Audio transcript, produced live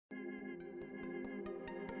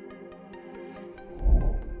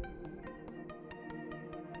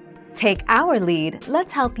Take our lead,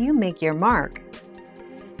 let's help you make your mark.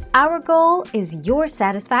 Our goal is your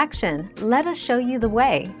satisfaction. Let us show you the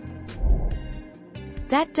way.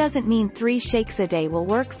 That doesn't mean 3 shakes a day will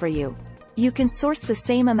work for you. You can source the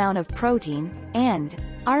same amount of protein, and,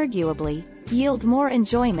 arguably, yield more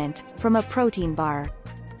enjoyment, from a protein bar.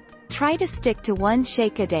 Try to stick to 1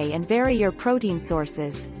 shake a day and vary your protein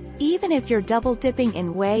sources, even if you're double dipping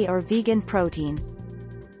in whey or vegan protein.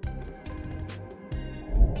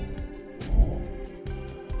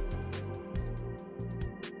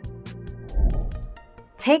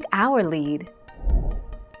 Take our lead.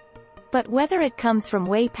 But whether it comes from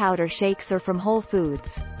whey powder shakes or from whole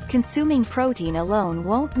foods, consuming protein alone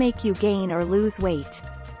won't make you gain or lose weight.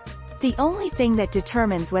 The only thing that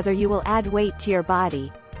determines whether you will add weight to your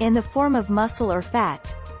body, in the form of muscle or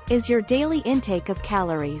fat, is your daily intake of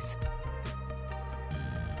calories.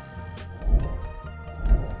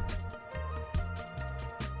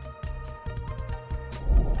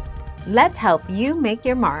 Let's help you make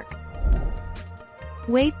your mark.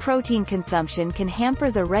 Whey protein consumption can hamper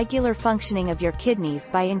the regular functioning of your kidneys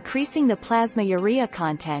by increasing the plasma urea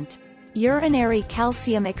content, urinary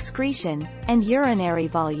calcium excretion, and urinary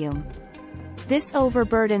volume. This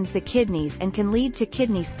overburdens the kidneys and can lead to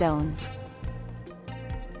kidney stones.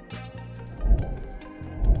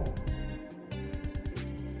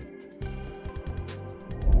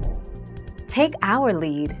 Take our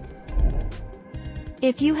lead.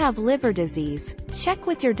 If you have liver disease, check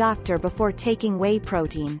with your doctor before taking whey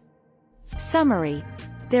protein. Summary: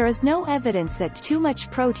 there is no evidence that too much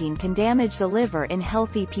protein can damage the liver in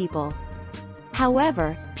healthy people.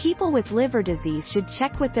 However, people with liver disease should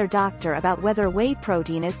check with their doctor about whether whey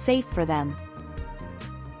protein is safe for them.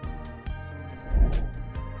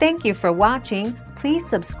 Thank you for watching. Please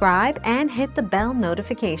subscribe and hit the bell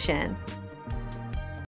notification.